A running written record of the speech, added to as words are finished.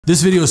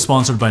This video is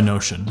sponsored by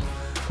Notion.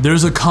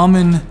 There's a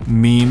common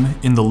meme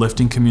in the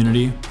lifting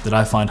community that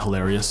I find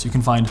hilarious. You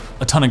can find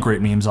a ton of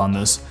great memes on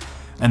this,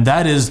 and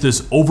that is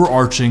this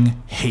overarching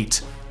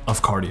hate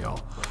of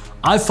cardio.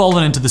 I've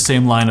fallen into the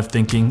same line of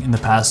thinking in the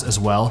past as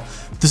well.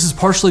 This is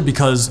partially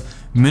because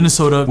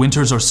Minnesota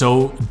winters are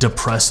so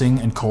depressing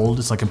and cold,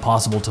 it's like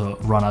impossible to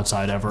run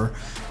outside ever.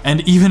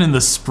 And even in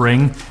the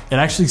spring, it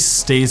actually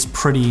stays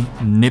pretty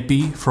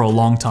nippy for a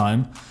long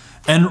time.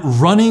 And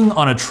running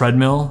on a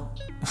treadmill,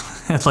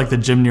 it's like the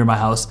gym near my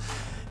house,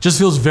 just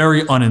feels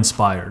very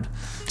uninspired.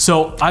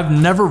 So I've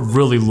never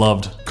really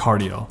loved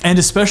cardio. And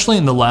especially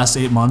in the last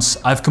 8 months,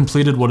 I've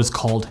completed what is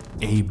called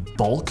a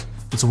bulk.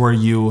 It's where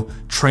you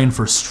train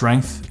for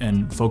strength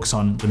and focus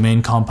on the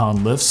main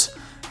compound lifts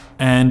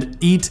and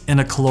eat in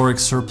a caloric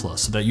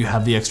surplus so that you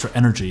have the extra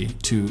energy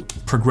to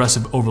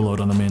progressive overload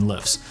on the main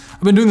lifts.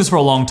 I've been doing this for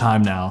a long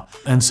time now,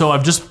 and so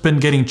I've just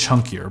been getting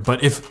chunkier.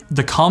 But if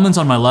the comments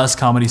on my last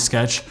comedy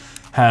sketch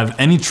have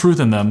any truth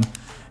in them,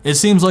 it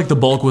seems like the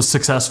bulk was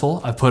successful.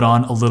 I put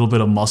on a little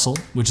bit of muscle,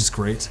 which is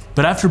great.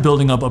 But after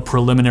building up a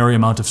preliminary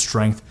amount of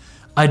strength,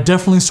 I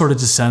definitely started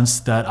to sense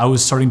that I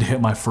was starting to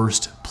hit my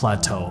first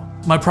plateau.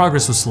 My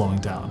progress was slowing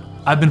down.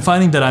 I've been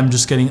finding that I'm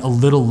just getting a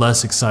little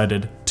less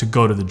excited to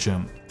go to the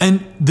gym.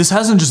 And this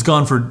hasn't just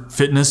gone for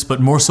fitness, but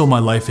more so my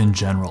life in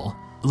general.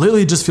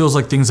 Lately, it just feels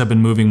like things have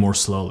been moving more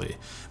slowly.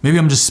 Maybe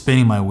I'm just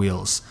spinning my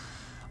wheels.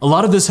 A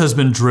lot of this has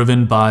been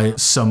driven by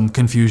some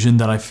confusion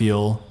that I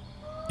feel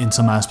in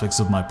some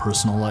aspects of my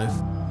personal life.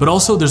 But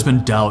also there's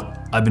been doubt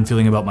I've been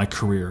feeling about my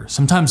career.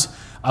 Sometimes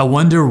I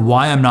wonder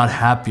why I'm not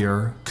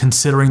happier,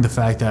 considering the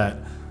fact that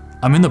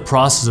I'm in the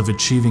process of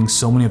achieving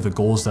so many of the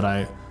goals that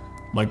I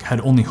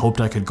had only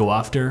hoped I could go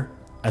after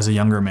as a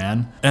younger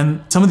man.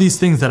 And some of these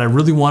things that I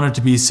really wanted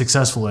to be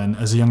successful in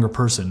as a younger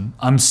person,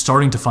 I'm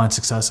starting to find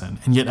success in,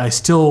 and yet I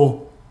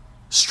still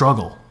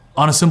struggle.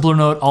 On a simpler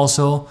note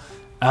also,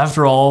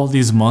 after all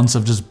these months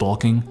of just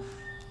bulking,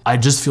 I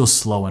just feel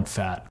slow and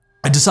fat.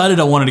 I decided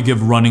I wanted to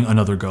give running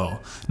another go.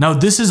 Now,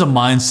 this is a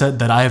mindset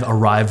that I have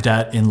arrived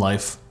at in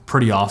life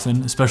pretty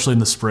often, especially in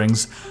the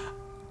springs.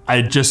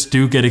 I just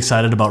do get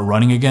excited about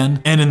running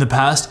again. And in the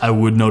past, I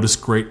would notice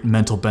great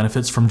mental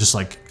benefits from just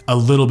like a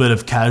little bit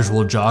of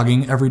casual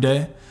jogging every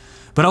day,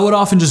 but I would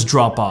often just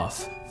drop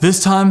off.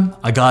 This time,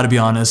 I gotta be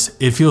honest,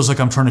 it feels like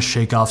I'm trying to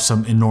shake off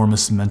some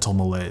enormous mental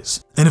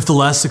malaise. And if the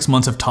last 6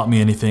 months have taught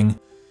me anything,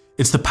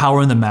 it's the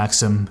power in the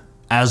maxim,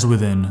 as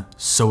within,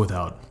 so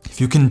without. If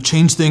you can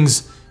change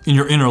things in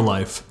your inner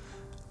life,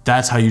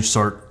 that's how you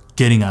start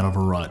getting out of a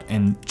rut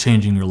and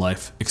changing your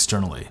life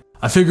externally.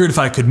 I figured if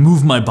I could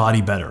move my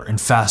body better and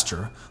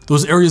faster,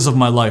 those areas of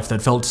my life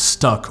that felt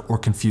stuck or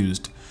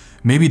confused,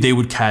 maybe they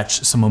would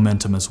catch some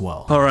momentum as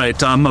well. All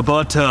right, I'm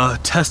about to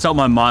test out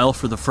my mile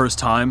for the first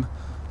time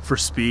for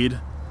speed.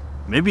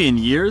 Maybe in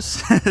years,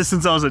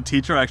 since I was a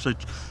teacher, I actually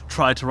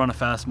tried to run a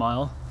fast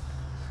mile.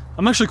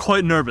 I'm actually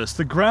quite nervous.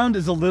 The ground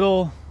is a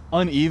little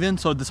uneven,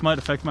 so this might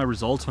affect my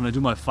results. When I do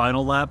my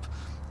final lap,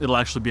 it'll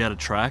actually be at a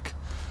track.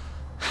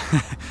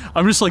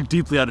 I'm just like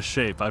deeply out of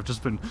shape. I've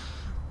just been,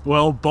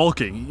 well,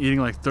 bulking, eating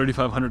like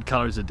 3,500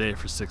 calories a day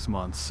for 6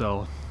 months.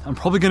 So I'm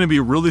probably gonna be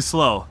really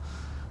slow,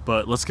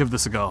 but let's give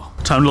this a go.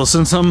 Time to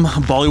listen to some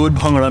Bollywood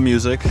Bhangra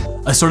music.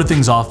 I started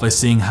things off by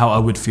seeing how I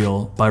would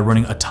feel by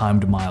running a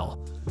timed mile.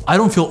 I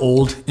don't feel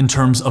old in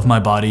terms of my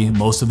body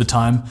most of the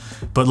time,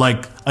 but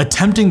like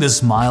attempting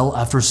this mile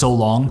after so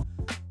long,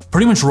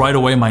 pretty much right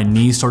away my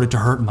knees started to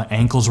hurt, my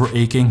ankles were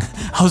aching,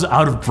 I was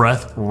out of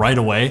breath right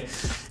away.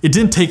 It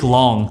didn't take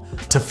long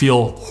to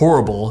feel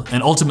horrible,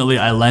 and ultimately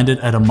I landed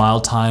at a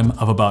mile time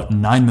of about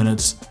 9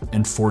 minutes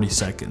and 40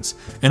 seconds.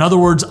 In other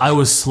words, I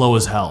was slow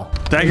as hell.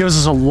 That gives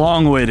us a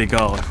long way to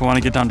go if we want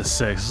to get down to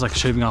 6. It's like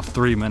shaving off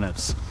 3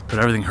 minutes, but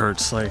everything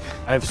hurts. Like,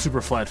 I have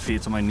super flat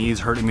feet, so my knees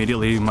hurt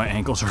immediately, my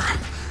ankles are,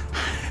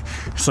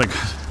 it's like,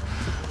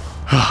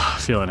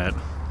 feeling it.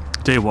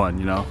 Day one,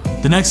 you know?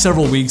 The next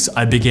several weeks,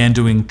 I began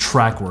doing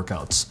track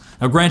workouts.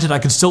 Now granted, I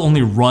could still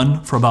only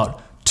run for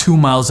about 2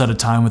 miles at a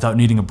time without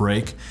needing a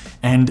break.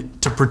 And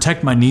to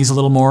protect my knees a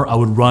little more, I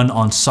would run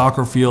on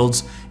soccer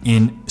fields,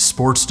 in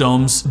sports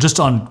domes, just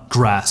on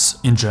grass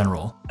in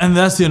general. And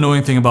that's the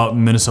annoying thing about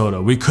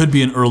Minnesota. We could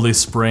be in early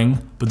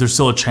spring, but there's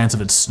still a chance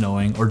of it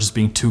snowing or just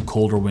being too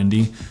cold or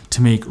windy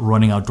to make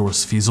running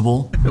outdoors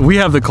feasible. We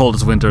have the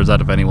coldest winters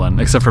out of anyone,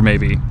 except for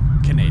maybe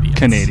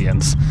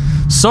Canadians.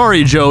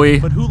 Sorry, Joey.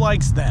 But who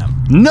likes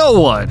them?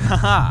 No one!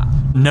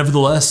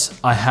 Nevertheless,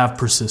 I have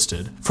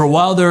persisted. For a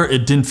while there,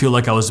 it didn't feel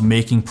like I was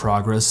making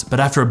progress, but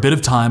after a bit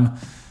of time,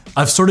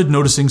 I've started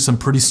noticing some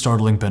pretty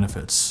startling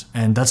benefits,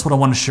 and that's what I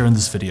want to share in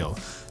this video.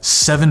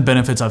 7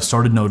 benefits I've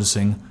started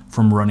noticing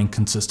from running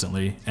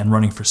consistently and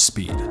running for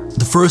speed.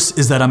 The first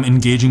is that I'm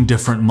engaging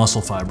different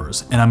muscle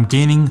fibers, and I'm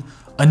gaining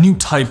a new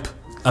type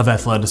of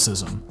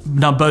athleticism.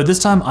 Now, by this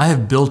time, I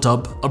have built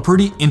up a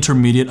pretty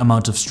intermediate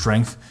amount of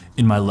strength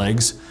in my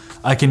legs.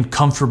 I can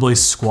comfortably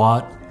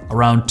squat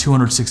around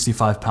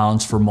 265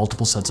 pounds for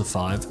multiple sets of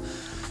 5.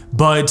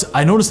 But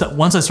I noticed that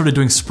once I started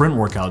doing sprint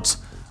workouts,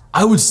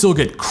 I would still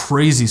get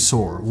crazy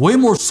sore, way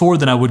more sore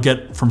than I would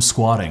get from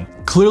squatting.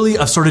 Clearly,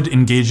 I've started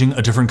engaging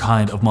a different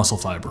kind of muscle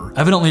fiber.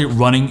 Evidently,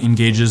 running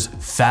engages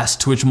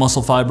fast twitch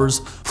muscle fibers.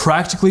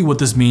 Practically what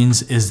this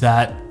means is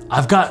that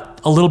I've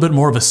got a little bit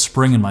more of a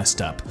spring in my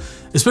step.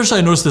 Especially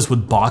I noticed this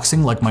with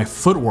boxing, like my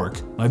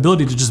footwork, my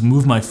ability to just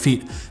move my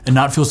feet and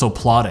not feel so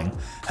plodding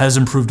has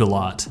improved a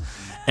lot.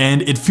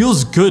 And it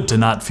feels good to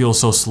not feel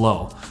so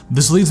slow.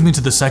 This leads me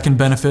to the second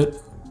benefit,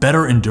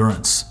 better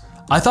endurance.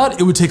 I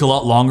thought it would take a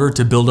lot longer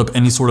to build up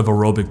any sort of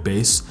aerobic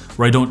base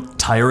where I don't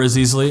tire as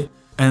easily.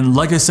 And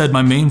like I said,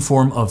 my main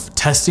form of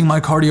testing my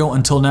cardio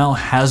until now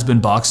has been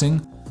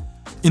boxing.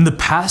 In the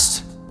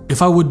past,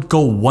 if I would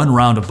go one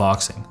round of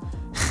boxing,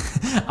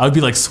 I would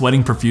be like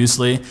sweating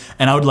profusely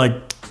and I would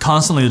like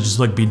constantly just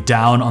like be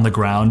down on the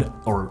ground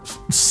or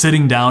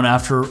sitting down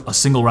after a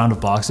single round of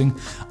boxing.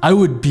 I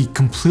would be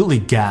completely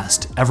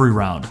gassed every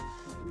round.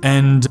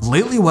 And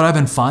lately what I've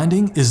been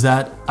finding is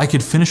that I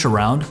could finish a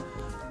round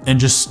and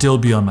just still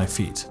be on my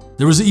feet.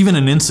 There was even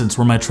an instance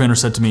where my trainer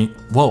said to me,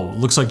 "Whoa,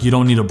 looks like you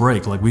don't need a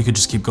break, like we could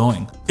just keep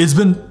going." It's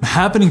been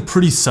happening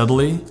pretty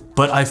subtly,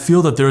 but I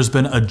feel that there's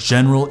been a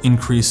general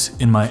increase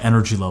in my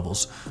energy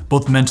levels,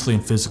 both mentally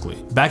and physically.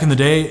 Back in the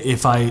day,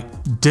 if I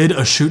did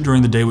a shoot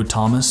during the day with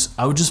Thomas,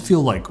 I would just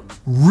feel like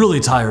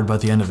really tired by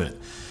the end of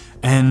it.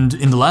 And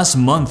in the last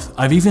month,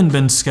 I've even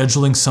been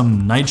scheduling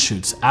some night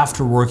shoots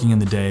after working in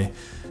the day,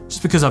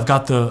 just because I've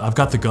got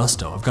the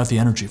gusto, I've got the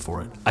energy for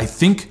it. I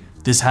think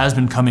this has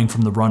been coming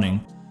from the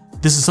running.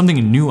 This is something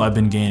new I've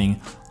been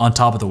gaining on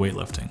top of the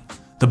weightlifting.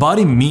 The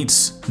body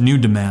meets new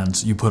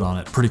demands you put on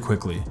it pretty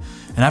quickly.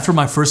 And after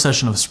my first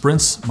session of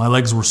sprints, my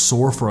legs were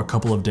sore for a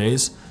couple of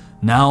days.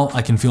 Now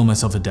I can feel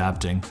myself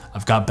adapting.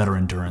 I've got better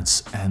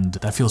endurance, and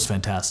that feels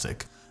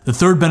fantastic. The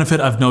third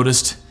benefit I've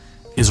noticed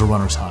is a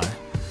runner's high.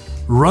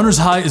 Runner's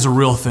high is a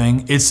real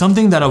thing. It's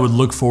something that I would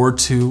look forward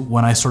to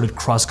when I started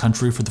cross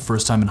country for the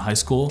first time in high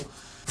school.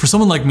 For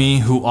someone like me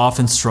who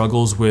often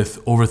struggles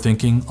with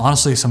overthinking,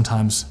 honestly,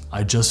 sometimes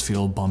I just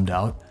feel bummed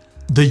out.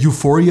 The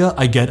euphoria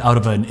I get out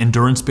of an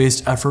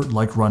endurance-based effort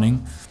like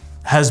running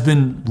has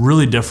been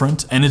really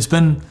different, and it's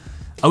been,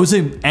 I would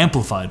say,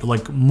 amplified,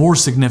 like more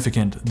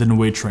significant than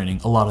weight training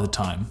a lot of the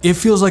time. It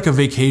feels like a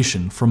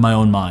vacation from my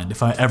own mind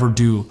if I ever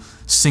do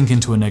sink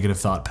into a negative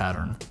thought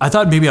pattern. I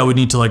thought maybe I would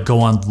need to like go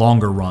on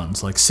longer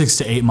runs, like 6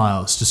 to 8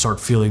 miles to start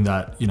feeling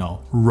that,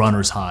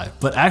 runner's high.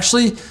 But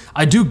actually,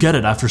 I do get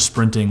it after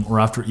sprinting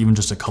or after even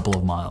just a couple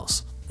of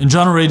miles. In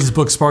John O'Reilly's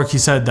book Spark, he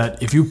said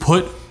that if you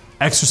put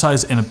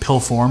exercise in a pill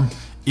form,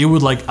 it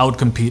would like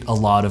outcompete a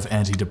lot of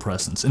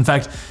antidepressants. In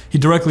fact, he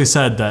directly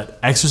said that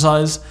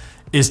exercise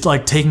is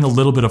like taking a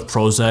little bit of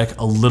Prozac,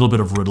 a little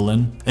bit of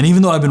Ritalin. And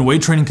even though I've been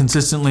weight training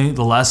consistently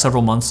the last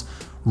several months,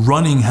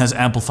 running has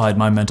amplified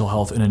my mental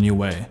health in a new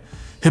way.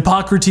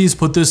 Hippocrates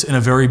put this in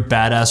a very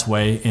badass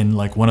way in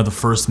like one of the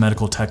first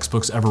medical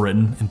textbooks ever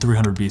written in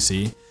 300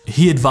 BC.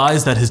 He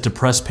advised that his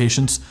depressed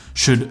patients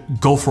should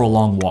go for a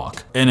long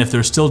walk. And if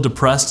they're still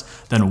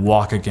depressed, then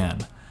walk again.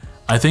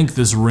 I think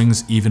this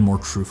rings even more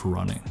true for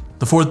running.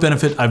 The fourth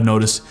benefit I've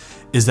noticed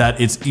is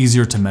that it's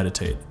easier to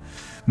meditate.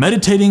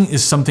 Meditating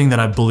is something that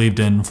I've believed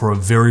in for a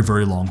very,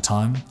 very long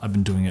time. I've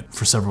been doing it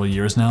for several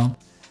years now.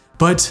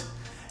 But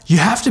you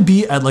have to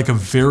be at like a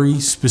very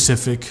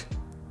specific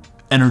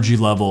energy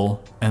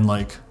level and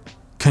like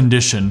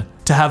condition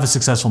to have a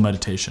successful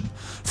meditation.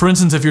 For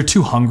instance, if you're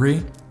too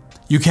hungry,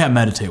 you can't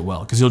meditate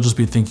well because you'll just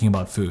be thinking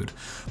about food.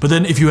 But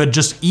then if you had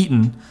just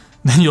eaten,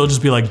 then you'll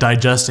just be like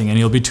digesting and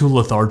you'll be too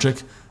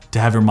lethargic to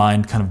have your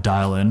mind kind of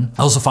dial in.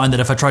 I also find that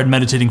if I tried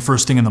meditating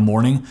first thing in the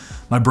morning,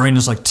 my brain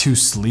is like too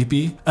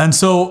sleepy. And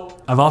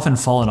so I've often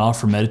fallen off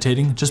from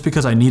meditating just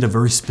because I need a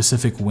very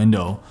specific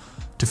window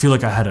to feel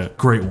like I had a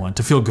great one,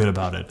 to feel good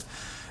about it.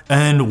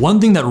 And one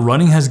thing that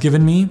running has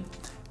given me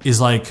is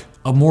like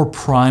a more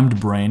primed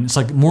brain. It's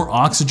like more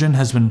oxygen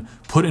has been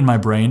put in my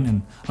brain,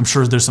 and I'm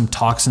sure there's some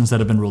toxins that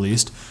have been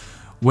released,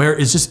 where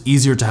it's just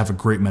easier to have a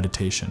great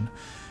meditation.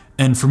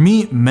 And for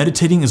me,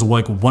 meditating is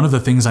like one of the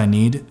things I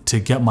need to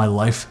get my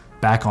life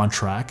back on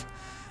track.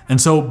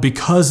 And so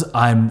because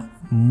I'm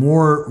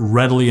more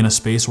readily in a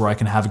space where I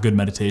can have a good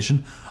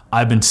meditation,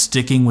 I've been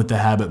sticking with the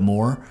habit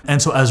more.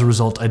 And so as a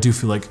result, I do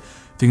feel like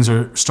things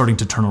are starting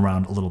to turn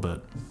around a little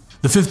bit.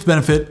 The fifth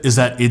benefit is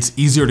that it's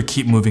easier to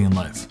keep moving in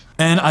life.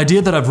 An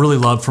idea that I've really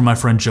loved from my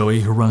friend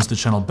Joey, who runs the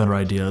channel Better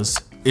Ideas,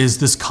 is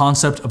this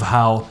concept of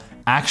how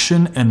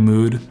action and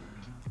mood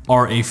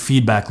are a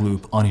feedback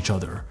loop on each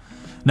other.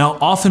 Now,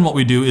 often what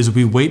we do is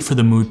we wait for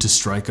the mood to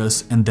strike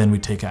us and then we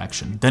take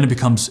action. Then it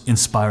becomes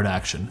inspired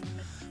action.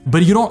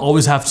 But you don't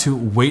always have to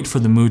wait for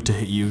the mood to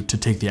hit you to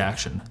take the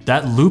action.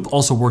 That loop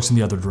also works in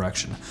the other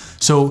direction.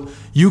 So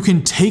you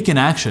can take an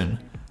action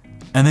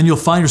and then you'll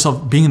find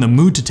yourself being in the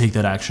mood to take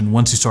that action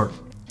once you start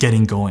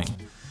getting going.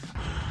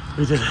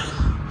 We did it.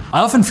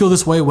 I often feel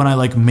this way when I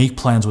like make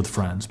plans with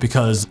friends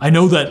because I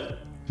know that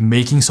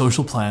making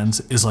social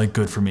plans is like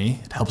good for me.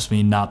 It helps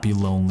me not be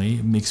lonely.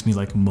 It makes me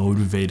like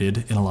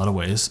motivated in a lot of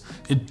ways.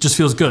 It just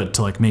feels good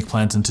to like make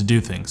plans and to do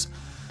things.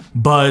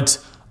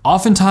 But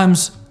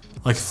oftentimes,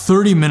 like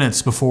 30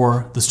 minutes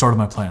before the start of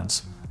my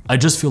plans, I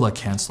just feel like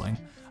canceling.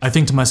 I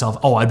think to myself,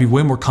 oh, I'd be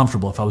way more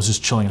comfortable if I was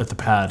just chilling at the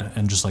pad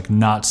and just like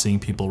not seeing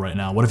people right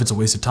now. What if it's a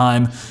waste of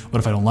time? What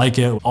if I don't like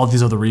it? All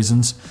these other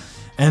reasons.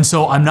 And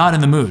so I'm not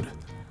in the mood.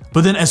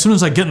 But then as soon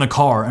as I get in the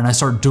car and I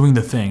start doing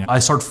the thing, I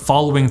start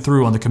following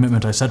through on the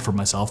commitment I set for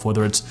myself,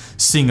 whether it's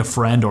seeing a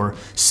friend or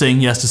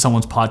saying yes to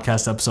someone's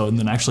podcast episode and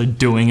then actually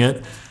doing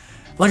it.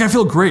 Like I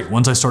feel great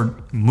once I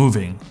start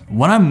moving.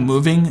 When I'm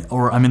moving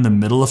or I'm in the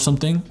middle of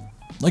something,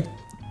 like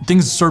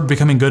things start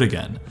becoming good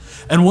again.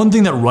 And one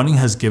thing that running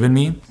has given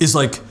me is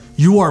like,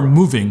 you are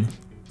moving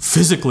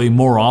physically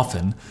more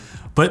often,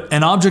 but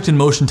an object in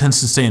motion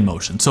tends to stay in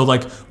motion. So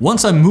like,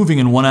 once I'm moving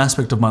in one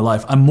aspect of my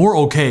life, I'm more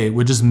okay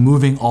with just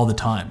moving all the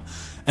time.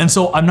 And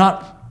so I'm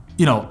not,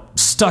 you know,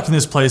 stuck in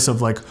this place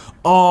of like,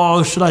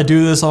 oh, should I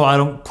do this? Oh, I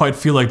don't quite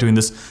feel like doing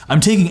this.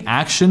 I'm taking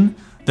action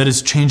that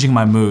is changing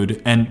my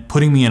mood and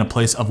putting me in a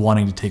place of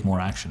wanting to take more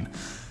action.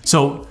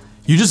 So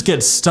you just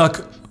get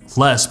stuck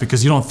less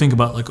because you don't think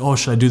about like, oh,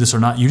 should I do this or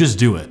not? You just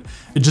do it.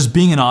 Just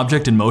being an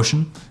object in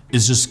motion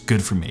is just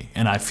good for me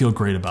and I feel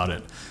great about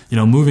it. You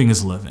know, moving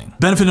is living.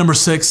 Benefit number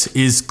 6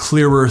 is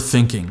clearer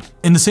thinking.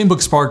 In the same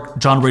book, Spark,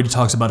 John Brady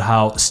talks about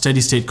how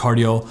steady state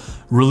cardio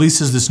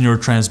releases this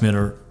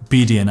neurotransmitter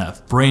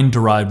BDNF,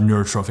 brain-derived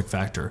neurotrophic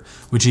factor,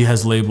 which he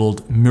has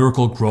labeled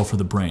miracle grow for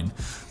the brain.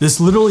 This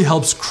literally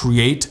helps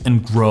create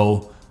and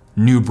grow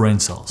new brain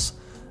cells.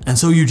 And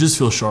so you just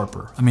feel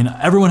sharper. I mean,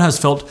 everyone has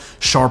felt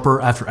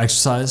sharper after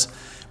exercise,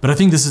 but I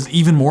think this is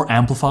even more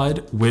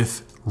amplified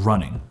with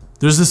running.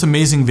 There's this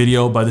amazing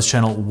video by this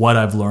channel, What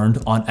I've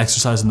Learned, on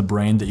exercise in the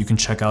brain that you can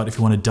check out if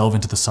you want to delve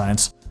into the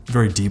science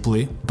very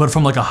deeply. But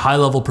from like a high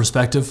level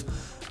perspective,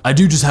 I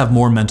do just have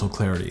more mental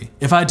clarity.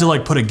 If I had to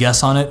like put a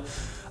guess on it,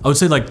 I would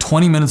say like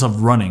 20 minutes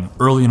of running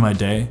early in my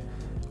day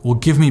will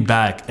give me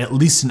back at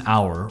least an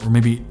hour or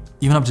maybe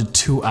even up to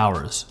 2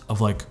 hours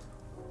of like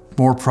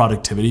more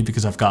productivity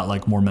because I've got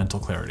like more mental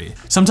clarity.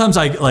 Sometimes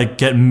I like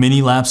get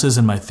mini lapses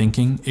in my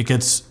thinking. It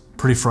gets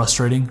pretty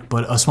frustrating,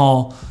 but a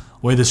small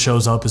way this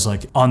shows up is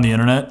like on the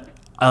internet.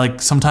 I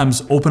like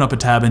sometimes open up a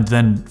tab and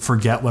then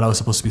forget what I was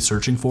supposed to be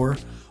searching for.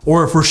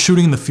 Or if we're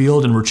shooting in the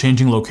field and we're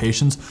changing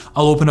locations,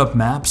 I'll open up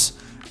maps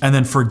and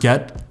then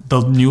forget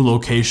the new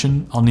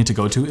location I'll need to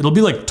go to. It'll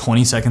be like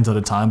 20 seconds at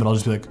a time, but I'll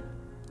just be like,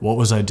 what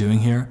was I doing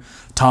here?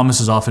 Thomas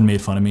has often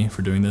made fun of me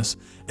for doing this.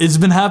 It's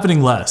been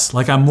happening less.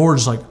 Like I'm more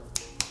just like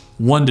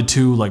 1 to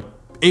 2, like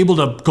able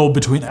to go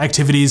between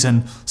activities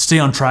and stay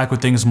on track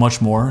with things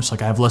much more. It's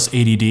like I have less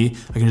ADD.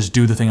 I can just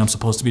do the thing I'm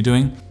supposed to be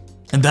doing.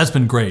 And that's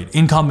been great.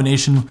 In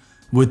combination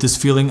with this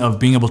feeling of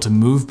being able to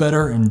move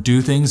better and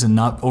do things and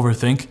not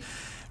overthink,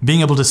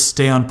 being able to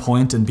stay on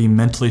point and be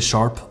mentally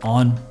sharp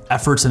on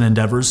efforts and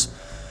endeavors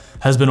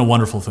has been a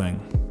wonderful thing.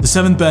 The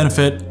 7th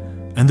benefit,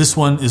 and this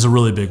one is a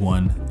really big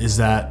one, is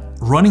that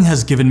running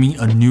has given me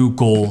a new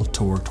goal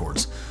to work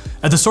towards.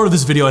 At the start of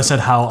this video, I said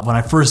how when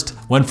I first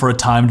went for a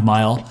timed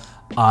mile,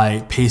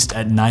 I paced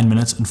at 9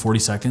 minutes and 40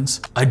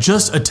 seconds. I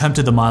just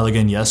attempted the mile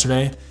again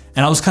yesterday,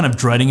 and I was kind of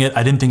dreading it.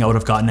 I didn't think I would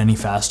have gotten any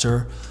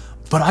faster,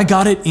 but I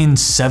got it in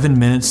 7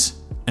 minutes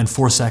and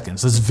 4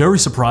 seconds. That's very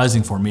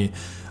surprising for me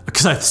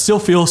because I still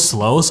feel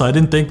slow, so I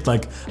didn't think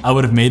like I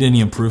would have made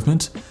any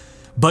improvement.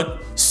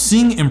 But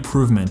seeing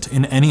improvement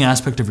in any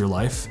aspect of your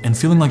life and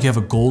feeling like you have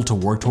a goal to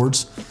work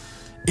towards,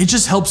 it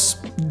just helps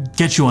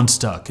get you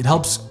unstuck. It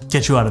helps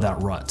get you out of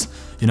that rut,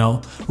 you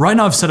know? Right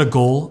now I've set a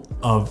goal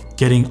of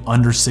getting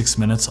under 6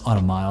 minutes on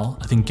a mile.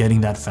 I think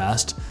getting that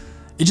fast,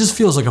 it just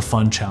feels like a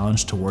fun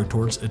challenge to work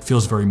towards. It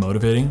feels very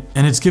motivating,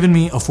 and it's given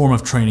me a form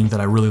of training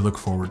that I really look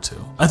forward to.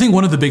 I think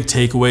one of the big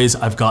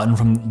takeaways I've gotten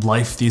from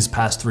life these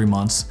past 3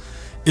 months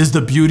is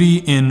the beauty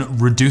in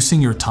reducing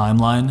your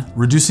timeline,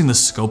 reducing the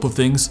scope of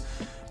things,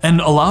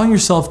 and allowing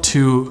yourself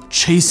to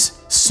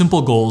chase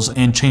simple goals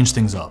and change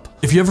things up.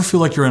 If you ever feel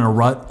like you're in a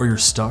rut or you're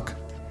stuck,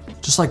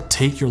 just like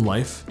take your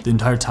life, the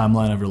entire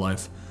timeline of your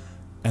life,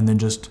 and then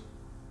just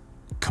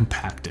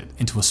compact it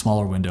into a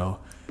smaller window.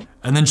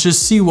 And then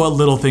just see what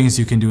little things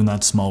you can do in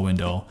that small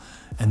window.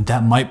 And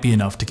that might be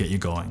enough to get you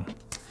going.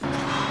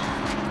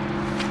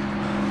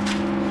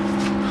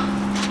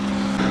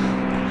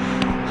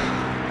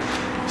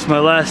 So my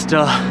last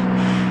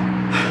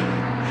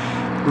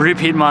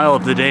repeat mile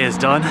of the day is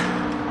done.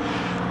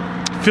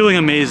 Feeling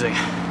amazing.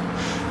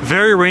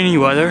 Very rainy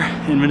weather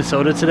in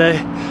Minnesota today.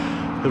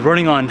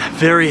 Running on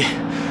very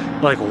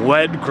like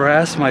wet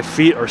grass. My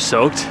feet are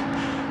soaked.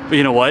 But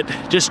you know what?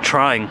 Just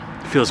trying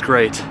feels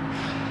great.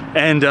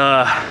 And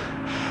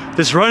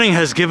this running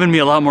has given me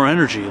a lot more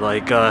energy.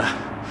 Like,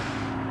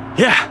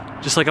 yeah,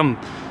 just like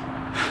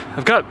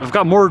I've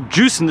got more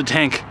juice in the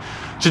tank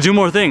to do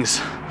more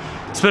things.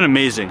 It's been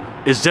amazing.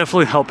 It's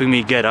definitely helping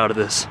me get out of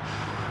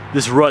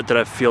this rut that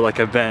I feel like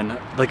I've been.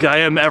 Like I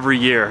am every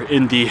year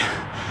in the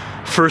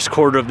first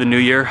quarter of the new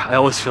year. I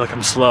always feel like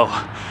I'm slow,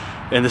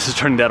 and this is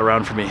turning that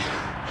around for me.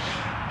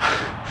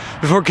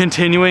 Before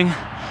continuing,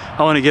 I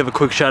want to give a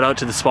quick shout out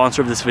to the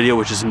sponsor of this video,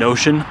 which is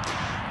Notion.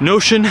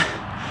 Notion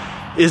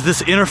is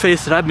this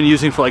interface that I've been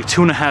using for like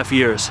 2.5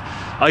 years.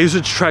 I use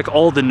it to track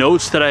all the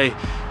notes that I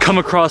come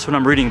across when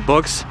I'm reading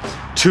books,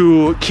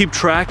 to keep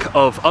track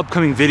of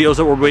upcoming videos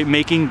that we're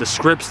making, the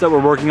scripts that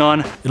we're working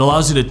on. It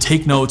allows you to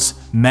take notes,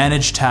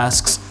 manage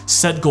tasks,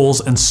 set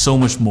goals, and so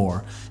much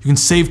more. You can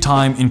save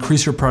time,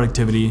 increase your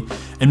productivity,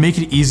 and make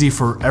it easy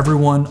for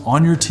everyone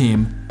on your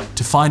team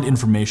to find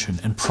information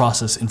and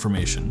process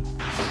information.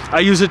 I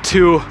use it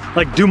to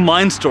like do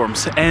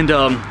mindstorms and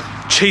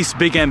chase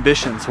big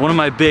ambitions. One of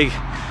my big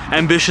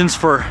ambitions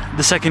for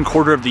the second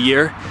quarter of the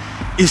year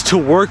is to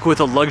work with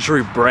a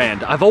luxury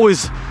brand. I've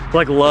always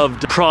like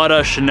loved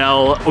Prada,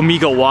 Chanel,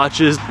 Omega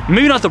watches.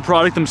 Maybe not the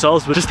product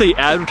themselves, but just the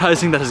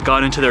advertising that has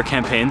gone into their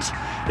campaigns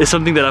is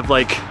something that I've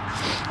like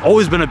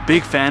always been a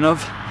big fan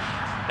of.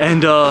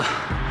 And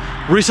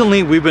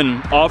recently we've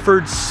been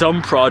offered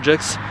some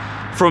projects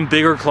from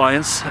bigger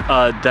clients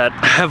that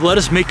have let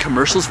us make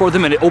commercials for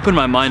them, and it opened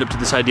my mind up to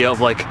this idea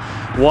of like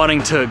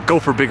wanting to go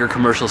for bigger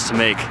commercials to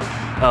make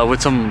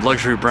with some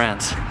luxury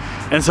brands.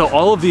 And so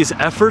all of these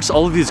efforts,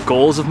 all of these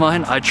goals of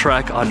mine, I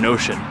track on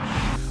Notion.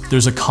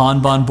 There's a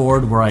Kanban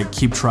board where I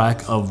keep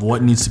track of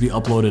what needs to be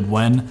uploaded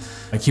when.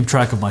 I keep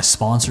track of my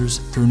sponsors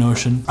through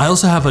Notion. I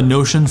also have a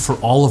Notion for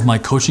all of my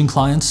coaching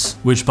clients,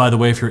 which, by the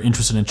way, if you're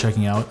interested in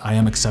checking out, I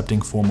am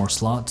accepting 4 more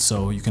slots,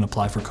 so you can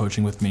apply for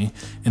coaching with me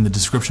in the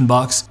description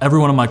box. Every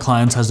one of my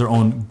clients has their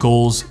own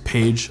goals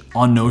page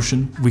on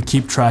Notion. We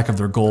keep track of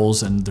their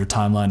goals and their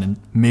timeline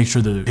and make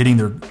sure they're hitting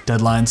their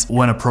deadlines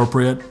when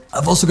appropriate.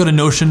 I've also got a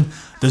Notion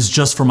that's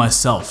just for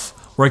myself,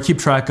 where I keep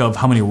track of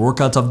how many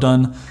workouts I've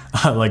done,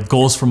 like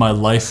goals for my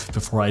life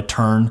before I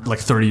turn like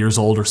 30 years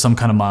old or some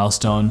kind of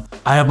milestone.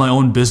 I have my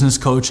own business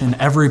coach, and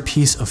every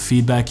piece of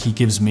feedback he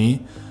gives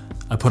me,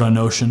 I put on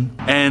Notion.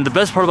 And the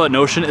best part about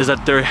Notion is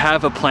that they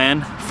have a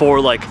plan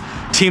for like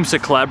teams to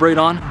collaborate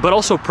on, but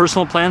also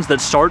personal plans that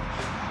start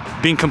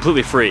being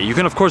completely free. You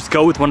can of course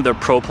go with one of their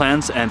pro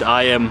plans, and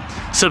I am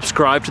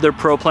subscribed to their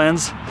pro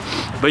plans,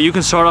 but you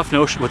can start off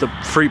Notion with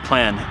a free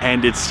plan,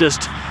 and it's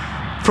just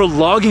for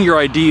logging your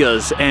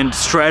ideas and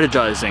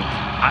strategizing.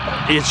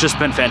 It's just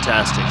been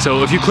fantastic.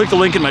 So if you click the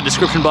link in my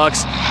description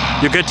box,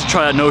 you'll get to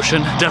try out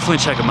Notion. Definitely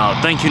check them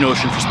out. Thank you,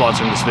 Notion, for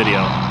sponsoring this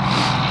video.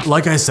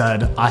 Like I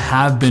said, I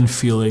have been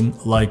feeling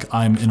like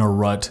I'm in a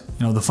rut.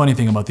 You know, the funny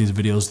thing about these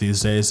videos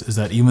these days is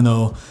that even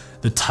though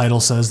the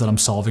title says that I'm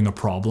solving a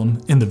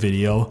problem in the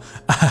video,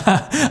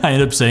 I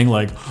end up saying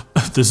like,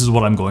 this is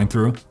what I'm going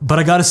through. But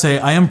I gotta say,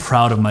 I am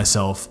proud of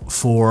myself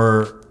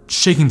for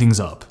shaking things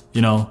up.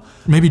 You know,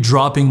 maybe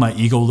dropping my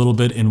ego a little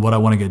bit in what I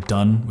want to get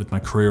done with my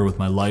career, with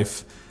my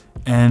life,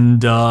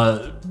 and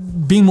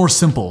being more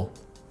simple,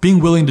 being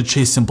willing to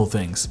chase simple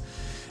things.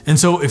 And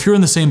so if you're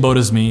in the same boat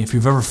as me, if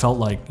you've ever felt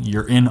like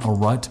you're in a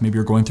rut, maybe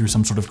you're going through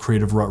some sort of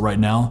creative rut right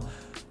now,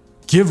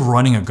 give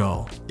running a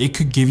go. It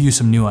could give you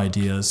some new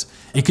ideas.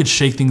 It could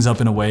shake things up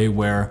in a way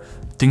where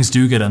things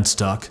do get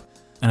unstuck.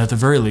 And at the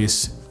very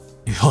least,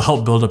 it'll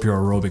help build up your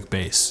aerobic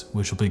base,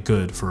 which will be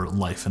good for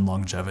life and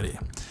longevity.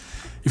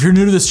 If you're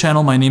new to this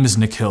channel, my name is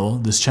Nick Hill.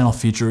 This channel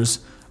features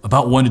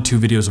about 1 to 2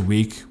 videos a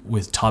week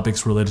with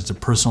topics related to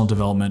personal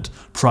development,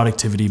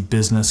 productivity,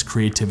 business,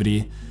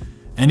 creativity,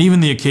 and even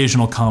the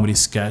occasional comedy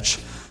sketch.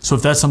 So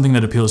if that's something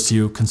that appeals to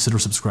you, consider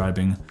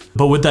subscribing.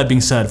 But with that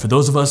being said, for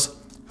those of us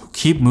who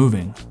keep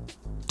moving,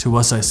 to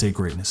us I say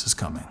greatness is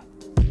coming.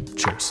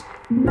 Cheers.